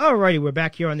Alrighty, we're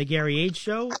back here on the Gary Age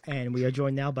Show, and we are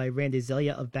joined now by Randy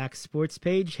Zelia of Back Sports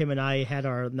Page. Him and I had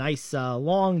our nice,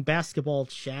 long basketball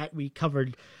chat. We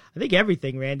covered, I think,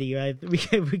 everything, Randy.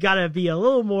 We got to be a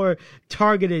little more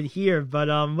targeted here, but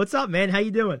what's up, man? How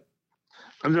you doing?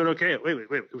 I'm doing okay. Wait.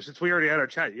 Since we already had our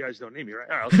chat, you guys don't need me,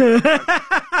 right? All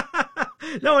right,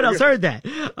 no one else heard that.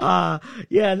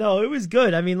 Yeah, no, it was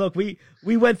good. I mean, look, we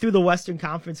went through the Western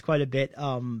Conference quite a bit.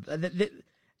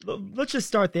 Let's just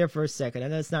start there for a second. I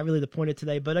know it's not really the point of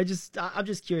today, but I'm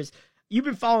just curious. You've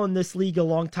been following this league a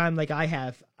long time, like I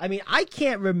have. I mean, I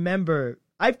can't remember.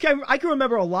 I can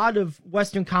remember a lot of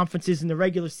Western Conferences in the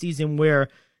regular season where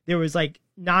there was like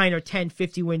 9 or 10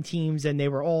 50-win teams, and they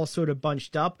were all sort of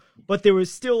bunched up, but there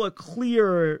was still a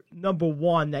clear number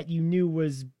one that you knew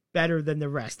was better than the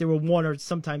rest. There were one or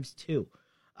sometimes two.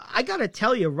 I got to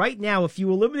tell you right now, if you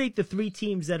eliminate the 3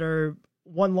 teams that are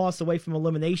one loss away from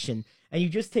elimination, and you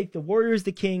just take the Warriors,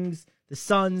 the Kings, the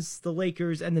Suns, the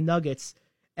Lakers, and the Nuggets,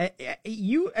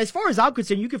 as far as I'm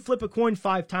concerned, you could flip a coin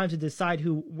 5 times to decide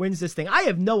who wins this thing. I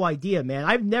have no idea, man.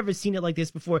 I've never seen it like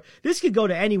this before. This could go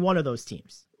to any one of those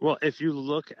teams. Well, if you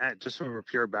look at just from a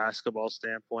pure basketball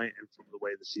standpoint and from the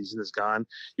way the season has gone,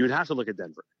 you would have to look at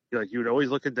Denver. You would always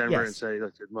look at Denver and say,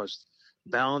 look, the most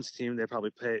balanced team. They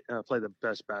probably play the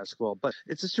best basketball, but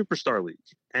it's a superstar league,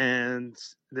 and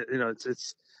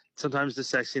it's sometimes the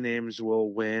sexy names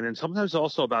will win, and sometimes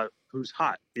also about who's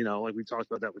hot. Like we talked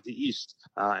about that with the East,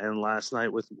 and last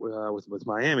night with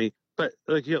Miami. But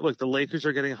look, the Lakers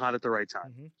are getting hot at the right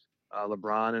time. Mm-hmm.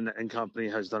 LeBron and company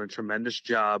has done a tremendous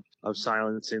job of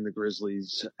silencing the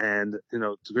Grizzlies, and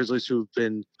the Grizzlies who've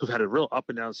had a real up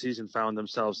and down season found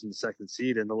themselves in the 2nd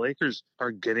seed, and the Lakers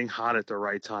are getting hot at the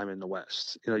right time in the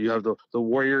West. You have the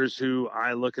Warriors, who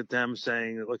I look at them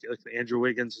saying, look, Andrew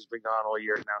Wiggins has been gone all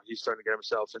year now. He's starting to get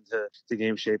himself into the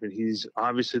game shape, and he's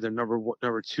obviously the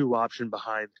number 2 option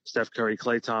behind Steph Curry.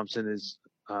 Klay Thompson is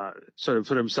sort of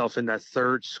put himself in that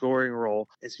 3rd scoring role.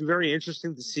 It's very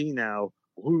interesting to see now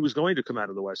who's going to come out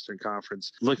of the Western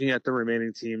Conference. Looking at the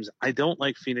remaining teams, I don't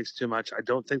like Phoenix too much. I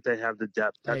don't think they have the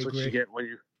depth. That's what you get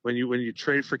when you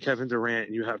trade for Kevin Durant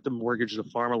and you have to mortgage the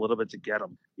farm a little bit to get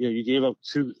him. You gave up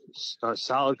 2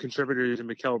 solid contributors in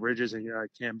Mikal Bridges and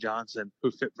Cam Johnson,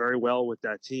 who fit very well with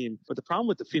that team. But the problem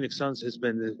with the Phoenix Suns is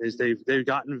they've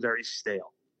gotten very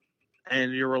stale.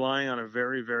 And you're relying on a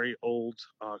very, very old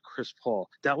Chris Paul.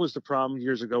 That was the problem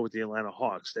years ago with the Atlanta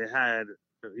Hawks. They had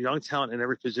young talent in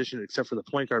every position except for the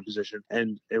point guard position,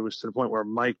 and it was to the point where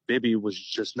Mike Bibby was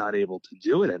just not able to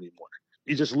do it anymore.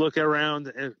 You just look around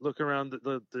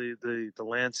the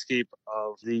landscape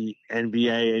of the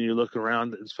NBA, and you look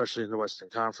around, especially in the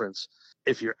Western Conference.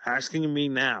 If you're asking me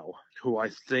now who I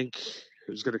think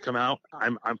is going to come out,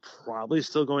 I'm probably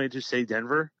still going to say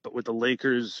Denver, but with the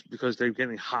Lakers, because they're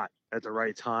getting hot at the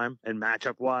right time and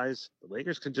matchup wise, the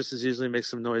Lakers can just as easily make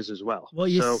some noise as well.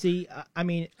 Well, see, I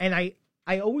mean, and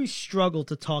I always struggle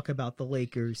to talk about the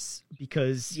Lakers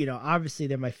because, obviously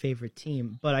they're my favorite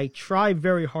team, but I try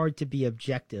very hard to be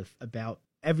objective about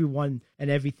everyone and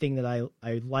everything that I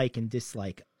like and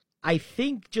dislike. I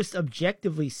think, just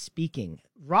objectively speaking,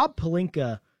 Rob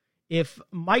Pelinka, if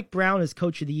Mike Brown is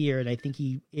coach of the year, and I think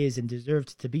he is and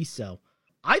deserves to be so,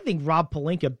 I think Rob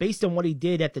Pelinka, based on what he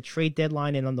did at the trade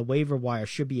deadline and on the waiver wire,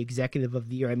 should be executive of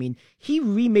the year. I mean, he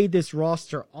remade this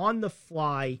roster on the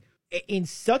fly in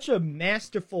such a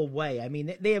masterful way. I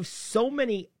mean, they have so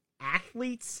many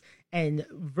athletes and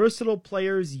versatile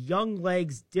players, young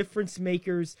legs, difference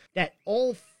makers that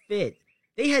all fit.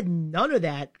 They had none of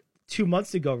that 2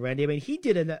 months ago, Randy. I mean, he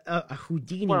did a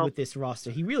Houdini with this roster.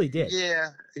 He really did. Yeah.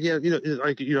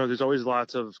 There's always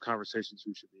lots of conversations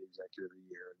who should be executive of the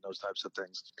year and those types of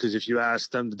things. Because if you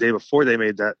asked them the day before they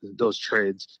made those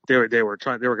trades, they were going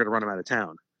to run them out of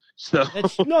town. So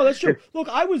that's true. Look,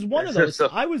 I was one of those.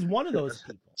 I was one of those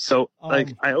people. So I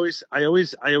always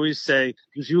say,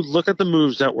 if you look at the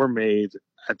moves that were made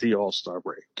at the All-Star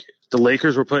break, the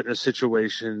Lakers were put in a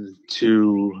situation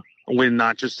to win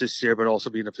not just this year, but also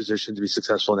be in a position to be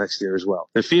successful next year as well.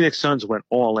 The Phoenix Suns went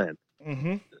all in.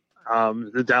 Mm-hmm.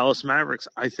 The Dallas Mavericks,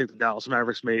 I think the Dallas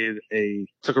Mavericks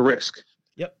took a risk.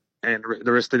 Yep. And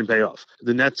the risk didn't pay off.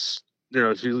 The Nets,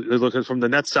 if you look at from the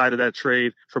Nets side of that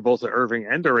trade for both the Irving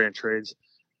and Durant trades,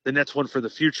 the Nets won for the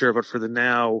future, but for the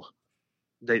now,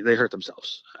 they hurt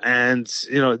themselves. And,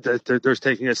 they're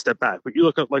taking a step back. But you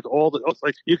look at we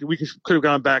could have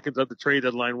gone back into the trade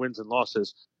deadline wins and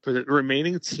losses. For the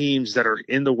remaining teams that are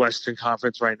in the Western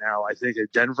Conference right now, I think a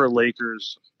Denver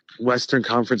Lakers Western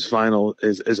Conference final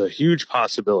is a huge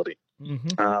possibility.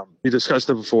 Mm-hmm. We discussed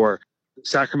it before.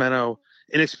 Sacramento,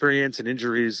 inexperience and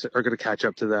injuries are going to catch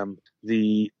up to them.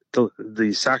 The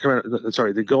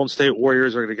the Golden State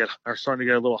Warriors are starting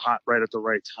to get a little hot right at the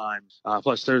right time.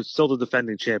 Plus, they're still the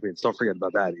defending champions. Don't forget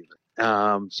about that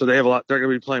either. So they have a lot. They're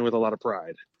going to be playing with a lot of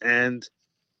pride. And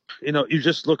you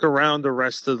just look around the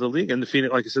rest of the league, and the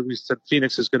Phoenix, like I said,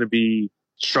 Phoenix is going to be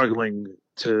struggling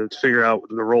to figure out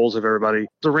the roles of everybody.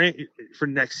 Durant for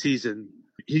next season,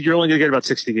 you're only going to get about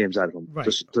 60 games out of him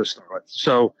to start with.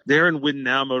 So they're in win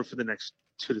now mode for the next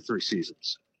 2 to 3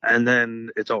 seasons, and then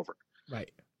it's over.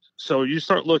 Right. So you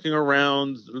start looking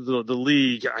around the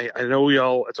league. I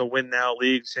know it's a win now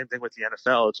league. Same thing with the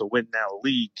NFL. It's a win now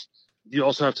league. You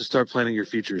also have to start planning your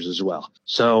futures as well.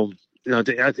 So,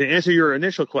 to answer your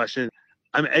initial question,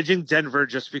 I'm edging Denver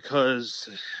just because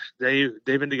they've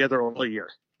been together all year,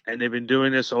 and they've been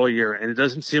doing this all year, and it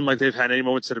doesn't seem like they've had any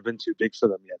moments that have been too big for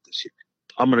them yet this year.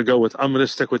 I'm going to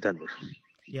stick with Denver.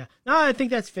 Yeah. No, I think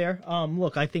that's fair.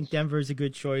 Look, I think Denver is a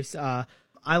good choice.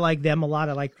 I like them a lot.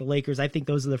 I like the Lakers. I think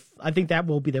that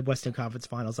will be the Western Conference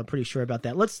Finals. I'm pretty sure about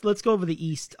that. Let's go over the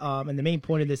East. And the main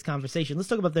point of this conversation. Let's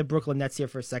talk about the Brooklyn Nets here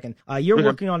for a second. You're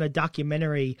working on a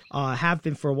documentary, have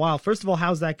been for a while. First of all,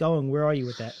 how's that going? Where are you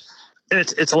with that?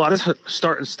 It's a lot of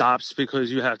start and stops because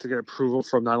you have to get approval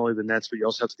from not only the Nets, but you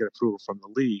also have to get approval from the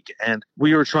league. And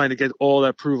we were trying to get all that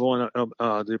approval and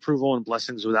the approval and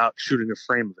blessings without shooting a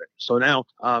frame of it. So now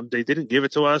they didn't give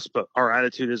it to us, but our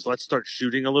attitude is let's start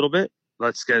shooting a little bit.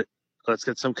 Let's get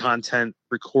some content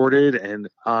recorded and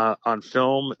on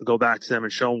film, go back to them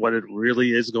and show them what it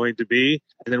really is going to be,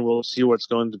 and then we'll see what's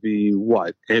going to be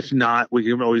what. If not, we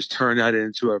can always turn that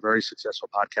into a very successful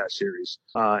podcast series,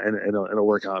 and it'll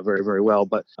work out very, very well.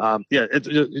 But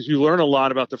you learn a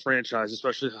lot about the franchise,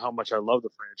 especially how much I love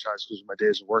the franchise because of my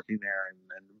days of working there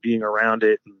and being around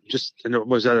it. And it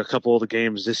was at a couple of the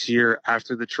games this year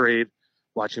after the trade,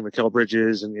 watching Mikal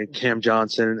Bridges and Cam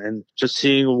Johnson and just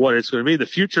seeing what it's going to be. The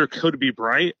future could be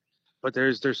bright, but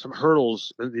there's some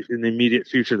hurdles in the immediate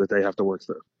future that they have to work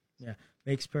through. Yeah,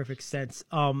 makes perfect sense.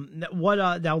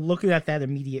 Now looking at that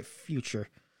immediate future,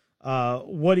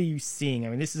 what are you seeing? I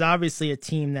mean, this is obviously a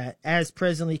team that, as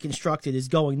presently constructed, is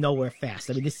going nowhere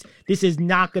fast. I mean, this is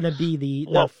not going to be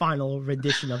the final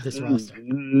rendition of this roster.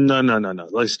 No.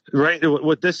 Right.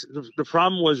 The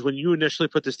problem was when you initially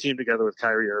put this team together with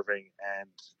Kyrie Irving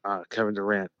and Kevin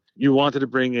Durant, you wanted to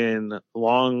bring in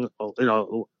long, I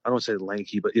don't want to say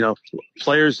lanky, but,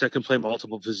 players that can play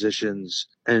multiple positions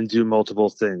and do multiple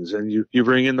things. And you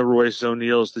bring in the Royce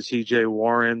O'Neals, the TJ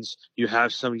Warrens, you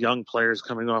have some young players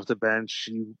coming off the bench.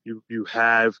 You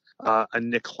have a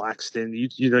Nick Claxton, you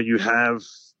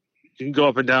can go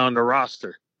up and down the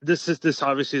roster. This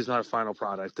obviously is not a final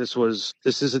product. This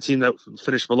is a team that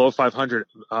finished below 500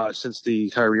 since the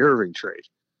Kyrie Irving trade.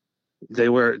 They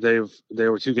were 2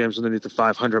 games underneath the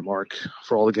 500 mark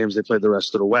for all the games they played the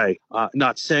rest of the way.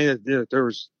 Not saying that there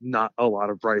was not a lot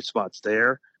of bright spots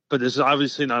there, but this is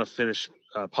obviously not a finished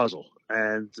puzzle.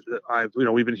 And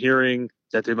we've been hearing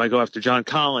that they might go after John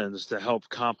Collins to help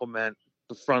complement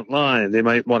the front line. They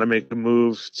might want to make a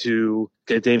move to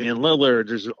get Damian Lillard.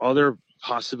 There's other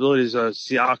possibilities of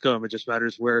Siakam. It just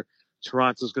matters where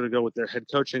Toronto's going to go with their head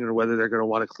coaching and whether they're going to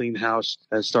want to clean house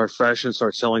and start fresh and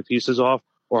start selling pieces off,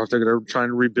 or if they're going to try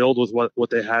and rebuild with what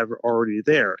they have already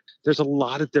there. There's a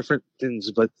lot of different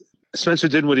things, but Spencer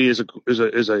Dinwiddie is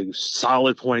a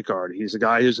solid point guard. He's a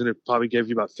guy who's going to probably give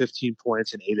you about 15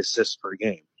 points and 8 assists per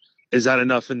game. Is that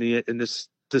enough in this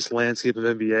landscape of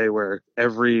NBA where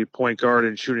every point guard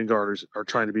and shooting guard are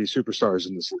trying to be superstars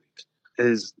in this league?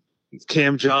 Is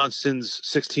Cam Johnson's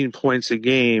 16 points a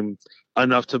game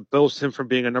enough to boast him from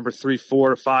being a number 3,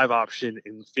 4 to 5 option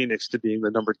in Phoenix to being the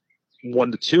number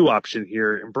 1 to 2 option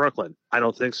here in Brooklyn? I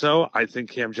don't think so. I think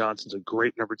Cam Johnson's a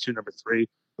great number 2, number 3.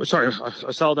 A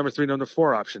solid number 3, number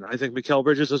 4 option. I think Mikal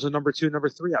Bridges is a number 2, number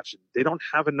 3 option. They don't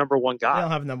have a number 1 guy. They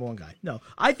don't have a number 1 guy. No,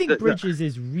 I think Bridges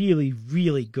is really,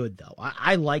 really good though.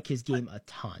 I like his game a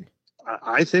ton.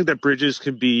 I think that Bridges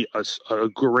can be a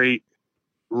great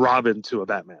Robin to a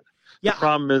Batman. Yeah. The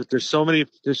problem is there's so many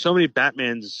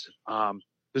Batmans.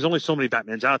 There's only so many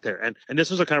Batmans out there. And this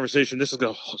is a conversation. This is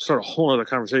going to start a whole other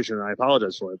conversation, and I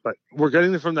apologize for it. But we're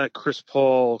getting from that Chris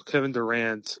Paul, Kevin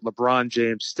Durant, LeBron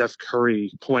James, Steph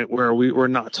Curry point where we're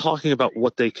not talking about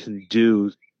what they can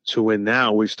do to win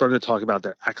now. We've started to talk about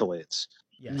their accolades.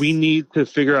 Yes. We need to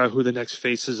figure out who the next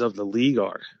faces of the league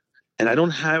are. And I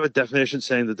don't have a definition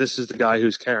saying that this is the guy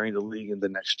who's carrying the league in the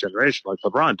next generation like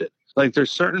LeBron did. Like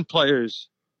there's certain players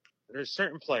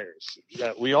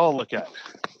that we all look at.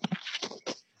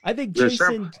 I think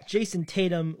Jason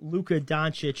Tatum, Luka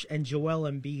Doncic, and Joel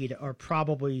Embiid are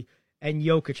probably, and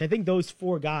Jokic. I think those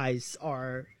 4 guys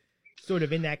are sort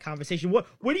of in that conversation. Where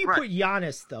do you put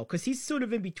Giannis though? Because he's sort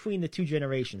of in between the 2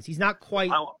 generations. He's not quite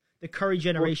the Curry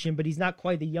generation, but he's not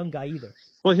quite the young guy either.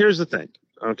 Well, here's the thing.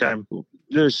 Okay.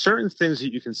 There's certain things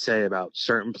that you can say about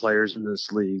certain players in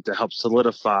this league to help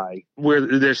solidify where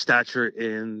their stature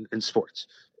in sports,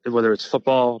 whether it's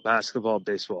football, basketball,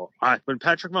 baseball. When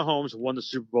Patrick Mahomes won the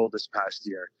Super Bowl this past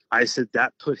year, I said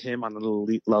that put him on an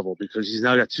elite level because he's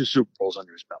now got 2 Super Bowls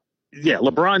under his belt. Yeah,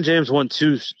 LeBron James won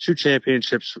two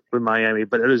championships with Miami,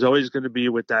 but it is always going to be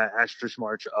with that asterisk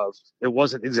march of it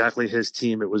wasn't exactly his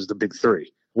team, it was the big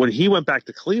 3. When he went back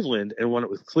to Cleveland and won it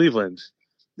with Cleveland,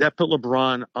 that put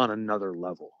LeBron on another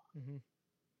level. Mm-hmm.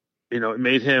 You know, it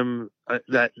made him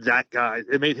that guy.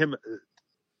 It made him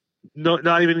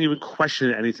not even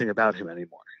question anything about him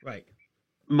anymore. Right.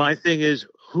 My thing is,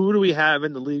 who do we have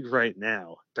in the league right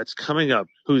now that's coming up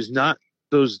who's not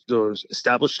those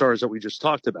established stars that we just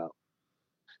talked about?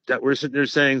 That we're sitting there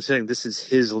saying this is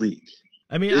his league.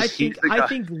 I mean, I think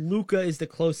Luka is the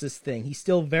closest thing. He's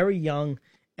still very young,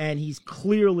 and he's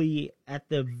clearly at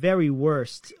the very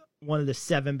worst one of the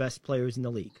 7 best players in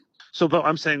the league. So, but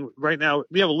I'm saying right now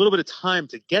we have a little bit of time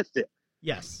to get there.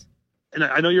 Yes. And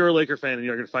I know you're a Laker fan and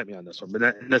you're going to fight me on this one,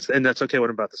 but that's okay. What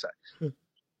I'm about to say.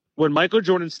 When Michael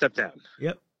Jordan stepped down,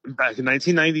 back in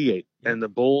 1998, and the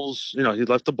Bulls, he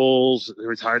left the Bulls, he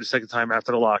retired the second time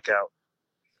after the lockout.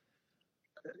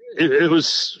 It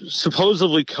was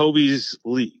supposedly Kobe's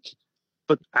league,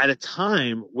 but at a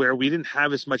time where we didn't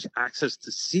have as much access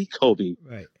to see Kobe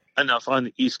enough on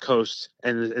the East Coast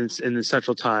and in the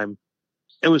Central Time,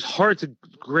 it was hard to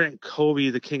grant Kobe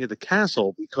the king of the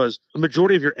castle because the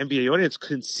majority of your NBA audience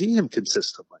couldn't see him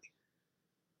consistently.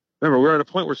 Remember, we're at a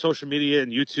point where social media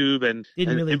and YouTube and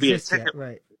didn't really NBA exist yet,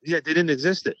 right? Yeah, they didn't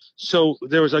exist it. So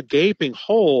there was a gaping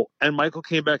hole, and Michael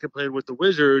came back and played with the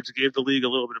Wizards, gave the league a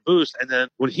little bit of boost, and then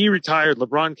when he retired,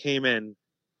 LeBron came in,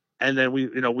 and then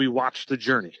we watched the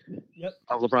journey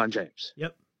of LeBron James.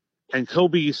 Yep. And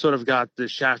Kobe sort of got the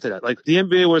shaft of that. Like the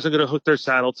NBA wasn't going to hook their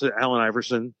saddle to Allen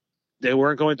Iverson. They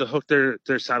weren't going to hook their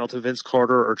saddle to Vince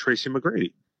Carter or Tracy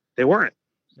McGrady. They weren't.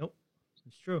 Nope.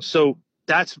 It's true. So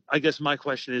that's, I guess my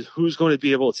question is, who's going to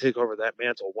be able to take over that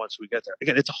mantle once we get there?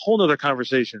 Again, it's a whole nother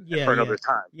conversation for another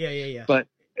time. Yeah. But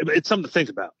it's something to think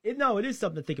about. It is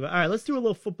something to think about. All right, let's do a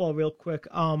little football real quick.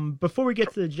 Before we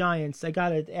get to the Giants, I got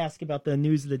to ask about the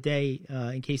news of the day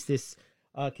in case this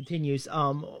continues.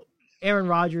 Aaron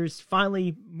Rodgers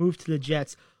finally moved to the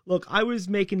Jets. Look, I was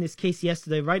making this case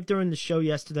yesterday, right during the show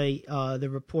yesterday. The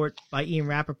report by Ian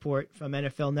Rappaport from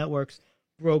NFL Networks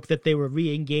broke that they were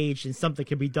re-engaged and something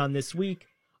could be done this week.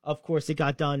 Of course, it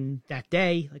got done that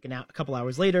day, like a couple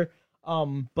hours later.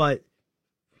 But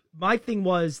my thing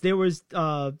was there was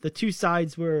the two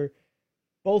sides were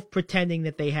both pretending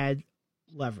that they had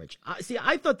leverage.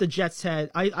 I thought the Jets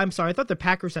had. I thought the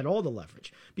Packers had all the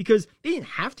leverage because they didn't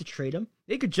have to trade him.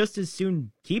 They could just as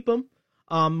soon keep him.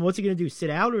 What's he going to do? Sit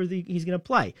out, or he's going to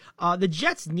play? The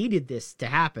Jets needed this to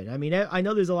happen. I mean, I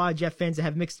know there's a lot of Jet fans that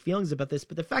have mixed feelings about this,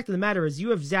 but the fact of the matter is you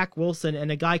have Zach Wilson and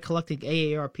a guy collecting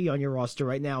AARP on your roster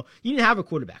right now. You didn't have a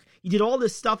quarterback. You did all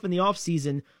this stuff in the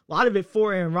offseason, a lot of it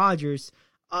for Aaron Rodgers.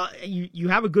 You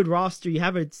have a good roster. You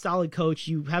have a solid coach.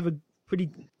 You have a pretty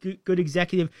good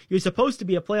executive. You're supposed to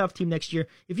be a playoff team next year.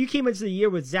 If you came into the year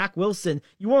with Zach Wilson,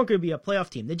 you weren't going to be a playoff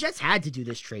team. The Jets had to do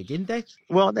this trade, didn't they?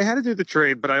 Well, they had to do the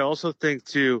trade, but I also think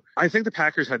I think the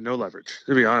Packers had no leverage,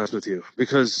 to be honest with you,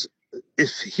 because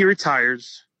if he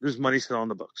retires, there's money still on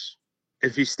the books.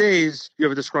 If he stays, you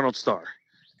have a disgruntled star.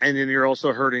 And then you're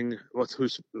also hurting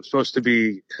who's supposed to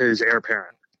be his heir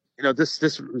apparent.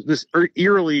 This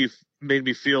eerily made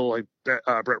me feel like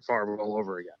Brett Favre all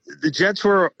over again. The Jets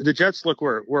were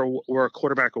a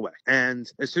quarterback away,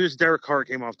 and as soon as Derek Carr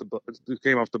came off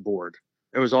the board,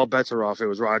 it was all bets are off. It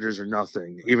was Rodgers or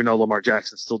nothing. Even though Lamar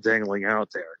Jackson's still dangling out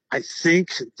there, I think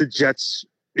the Jets.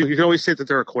 You can always say that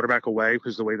they're a quarterback away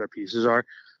because the way their pieces are.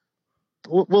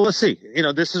 Well, let's see.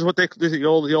 This is the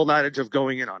old adage of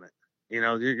going in on it.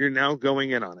 You're now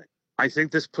going in on it. I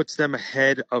think this puts them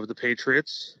ahead of the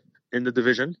Patriots in the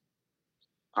division.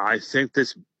 I think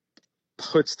this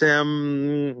puts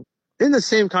them in the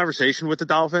same conversation with the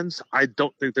Dolphins. I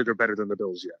don't think that they're better than the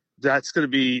Bills yet. That's going to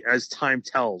be as time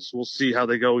tells. We'll see how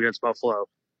they go against Buffalo.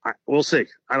 We'll see.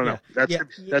 I don't know.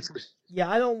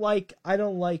 I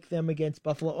don't like them against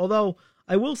Buffalo. Although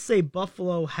I will say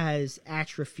Buffalo has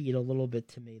atrophied a little bit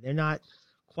to me. They're not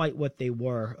quite what they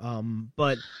were.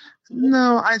 But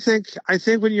no, I think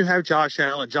when you have Josh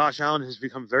Allen has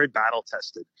become very battle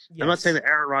tested. Yes. I'm not saying that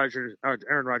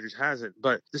Aaron Rodgers hasn't,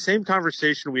 but the same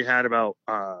conversation we had about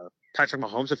Patrick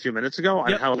Mahomes a few minutes ago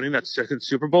on how winning that second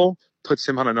Super Bowl puts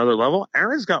him on another level.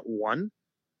 Aaron's got one,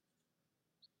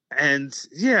 and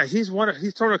he's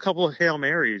thrown a couple of Hail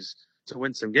Marys to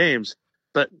win some games,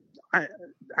 but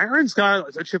Aaron's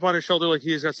got a chip on his shoulder like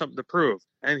he's got something to prove.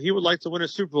 And he would like to win a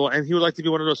Super Bowl, and he would like to be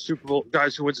one of those Super Bowl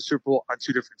guys who wins a Super Bowl on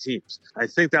two different teams. I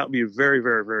think that would be very,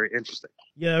 very, very interesting.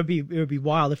 Yeah, it would be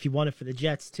wild if he won it for the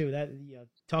Jets too. That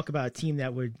talk about a team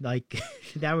that would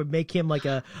that would make him like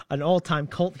an all-time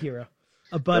cult hero.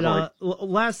 But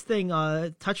last thing,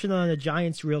 touching on the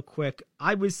Giants real quick,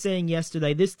 I was saying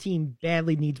yesterday this team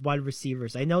badly needs wide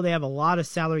receivers. I know they have a lot of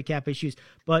salary cap issues,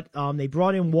 but they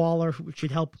brought in Waller, which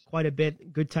should help quite a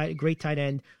bit. Great tight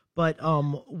end. But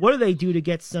what do they do to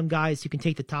get some guys who can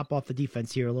take the top off the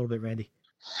defense here a little bit, Randy?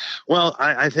 Well,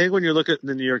 I think when you look at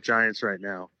the New York Giants right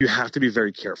now, you have to be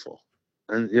very careful.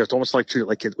 And it's almost like treat it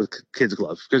like kids with kids'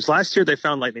 gloves. Because last year they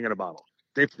found lightning in a bottle.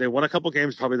 They won a couple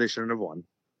games probably they shouldn't have won.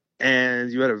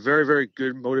 And you had a very, very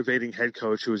good motivating head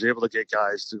coach who was able to get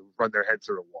guys to run their head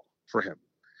through a wall for him.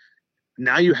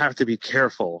 Now you have to be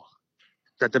careful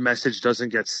that the message doesn't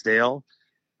get stale.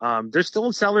 They're still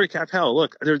in salary cap hell.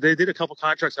 Look, they did a couple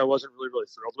contracts I wasn't really, really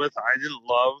thrilled with. I didn't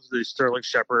love the Sterling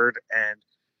Shepard and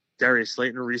Darius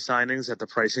Slayton re-signings at the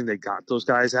pricing they got those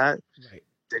guys at. Right.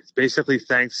 They basically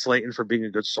thanked Slayton for being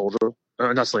a good soldier.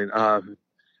 Not Slayton.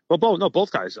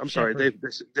 Both guys. I'm sorry.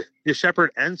 They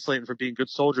Shepard and Slayton for being good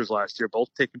soldiers last year, both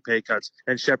taking pay cuts,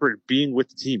 and Shepard being with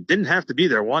the team. Didn't have to be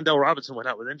there. Wan'Dale Robinson went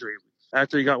out with injury.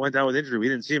 After he went down with injury, we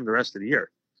didn't see him the rest of the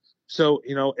year. So,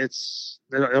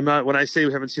 when I say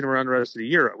we haven't seen him around the rest of the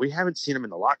year, we haven't seen him in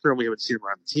the locker room. We haven't seen him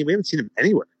around the team. We haven't seen him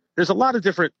anywhere. There's a lot of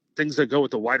different things that go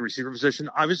with the wide receiver position.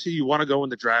 Obviously, you want to go in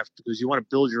the draft because you want to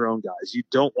build your own guys. You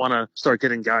don't want to start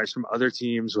getting guys from other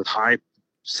teams with high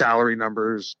salary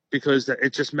numbers because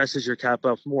it just messes your cap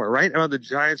up more. Right now, the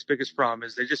Giants' biggest problem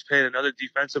is they just paid another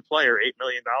defensive player $8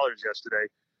 million yesterday,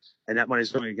 and that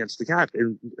money's going against the cap.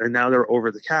 And now they're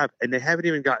over the cap, and they haven't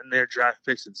even gotten their draft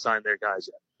picks and signed their guys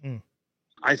yet.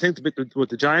 I think what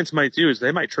the Giants might do is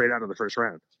they might trade out of the first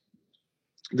round.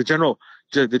 The general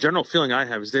feeling I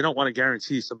have is they don't want to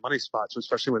guarantee some money spots,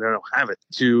 especially when they don't have it,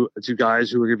 to guys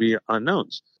who are going to be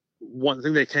unknowns. One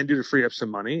thing they can do to free up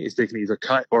some money is they can either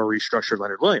cut or restructure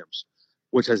Leonard Williams,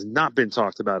 which has not been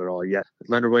talked about at all yet.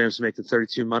 Leonard Williams is making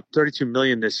 $32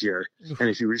 million this year, and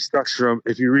if you restructure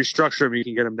him, you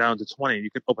can get him down to 20. You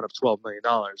can open up $12 million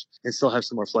and still have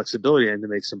some more flexibility and to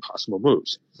make some possible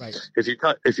moves. Right. If you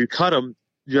cut him,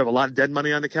 you have a lot of dead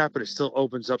money on the cap, but it still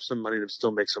opens up some money to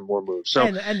still make some more moves. So,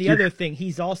 and the other thing,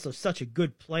 he's also such a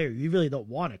good player. You really don't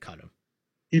want to cut him.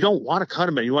 You don't want to cut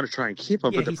him, and you want to try and keep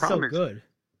him. Yeah, but the he's problem so is good.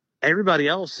 Everybody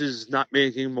else is not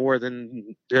making more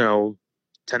than 10 or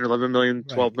 11 million,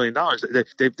 $12 million.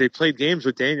 They played games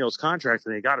with Daniel's contract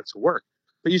and they got it to work.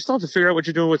 But you still have to figure out what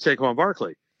you're doing with Saquon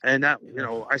Barkley. And that,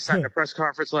 I sat in a press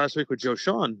conference last week with Joe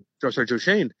Shane,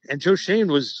 and Joe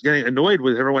Shane was getting annoyed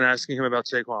with everyone asking him about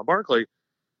Saquon Barkley.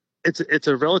 It's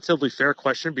a relatively fair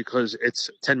question because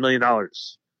it's $10 million.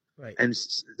 Right. And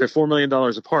they're $4 million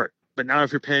apart. But now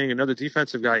if you're paying another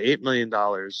defensive guy $8 million,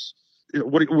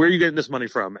 where are you getting this money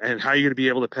from? And how are you going to be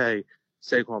able to pay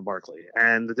Saquon Barkley?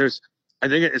 And I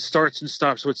think it starts and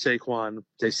stops with Saquon.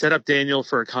 They set up Daniel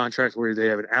for a contract where they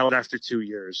have an out after 2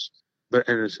 years. But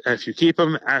if you keep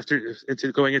him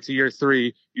going into year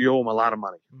 3, you owe him a lot of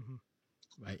money.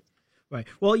 Mm-hmm. Right.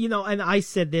 Well, and I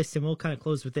said this, and we'll kind of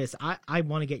close with this. I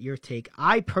want to get your take.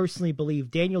 I personally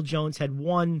believe Daniel Jones had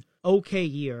one okay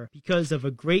year because of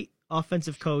a great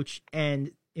offensive coach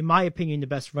and, in my opinion, the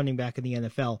best running back in the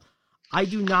NFL. I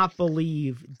do not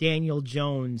believe Daniel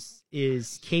Jones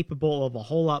is capable of a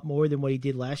whole lot more than what he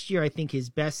did last year. I think his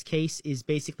best case is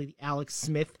basically the Alex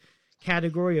Smith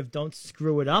category of don't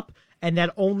screw it up, and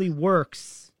that only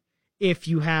works if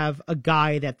you have a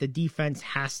guy that the defense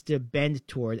has to bend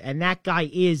toward, and that guy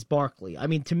is Barkley. I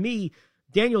mean, to me,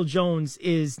 Daniel Jones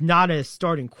is not a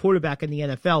starting quarterback in the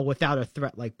NFL without a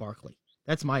threat like Barkley.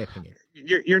 That's my opinion.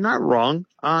 You're not wrong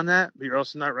on that, but you're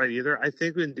also not right either. I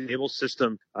think in the Abel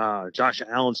system, Josh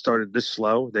Allen started this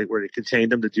slow, where they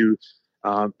contained him to do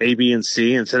A, B, and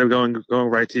C instead of going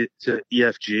right to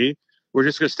EFG. We're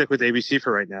just going to stick with ABC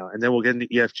for right now, and then we'll get into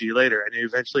EFG later, and they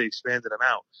eventually expanded them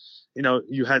out.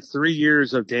 You had 3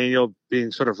 years of Daniel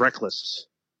being sort of reckless,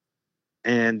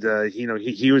 and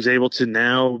he was able to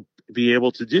now be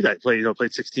able to do that.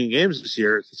 Played 16 games this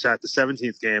year. It's at the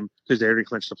 17th game because they already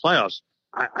clinched the playoffs.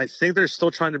 I think they're still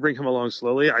trying to bring him along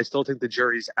slowly. I still think the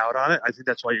jury's out on it. I think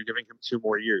that's why you're giving him 2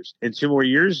 more years. In 2 more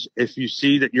years, if you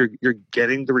see that you're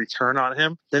getting the return on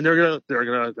him, then they're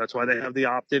gonna. That's why they have the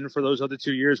opt-in for those other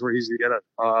 2 years where he's gonna get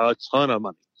a ton of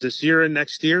money. This year and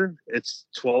next year, it's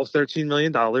 $13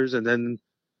 million, and then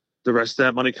the rest of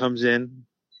that money comes in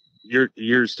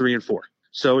years 3 and 4.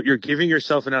 So you're giving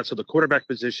yourself an out. So the quarterback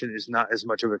position is not as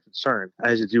much of a concern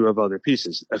as you do of other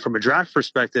pieces. From a draft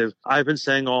perspective, I've been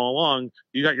saying all along,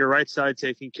 you got your right side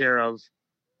taken care of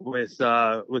with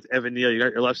Evan Neal. You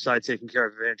got your left side taken care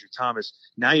of with Andrew Thomas.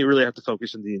 Now you really have to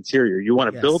focus on the interior. You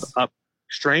want to build up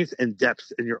strength and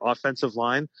depth in your offensive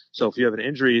line. So if you have an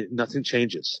injury, nothing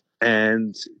changes.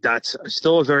 And that's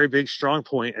still a very big strong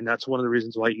point, and that's one of the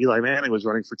reasons why Eli Manning was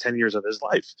running for 10 years of his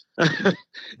life.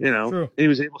 He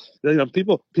was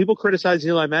able. People criticize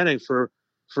Eli Manning for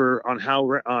on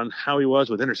how he was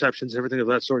with interceptions and everything of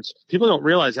that sort. People don't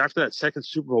realize after that second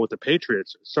Super Bowl with the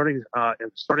Patriots, starting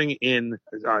in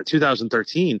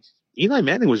 2013, Eli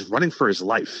Manning was running for his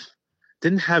life.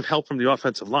 Didn't have help from the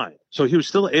offensive line, so he was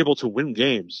still able to win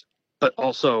games, but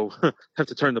also have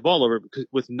to turn the ball over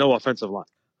with no offensive line.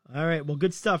 All right. Well,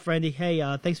 good stuff, Randy. Hey,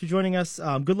 thanks for joining us.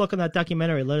 Good luck on that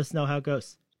documentary. Let us know how it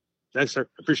goes. Thanks, sir.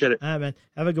 Appreciate it. All right, man.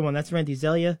 Have a good one. That's Randy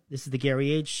Zelia. This is the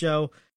Gary Age Show.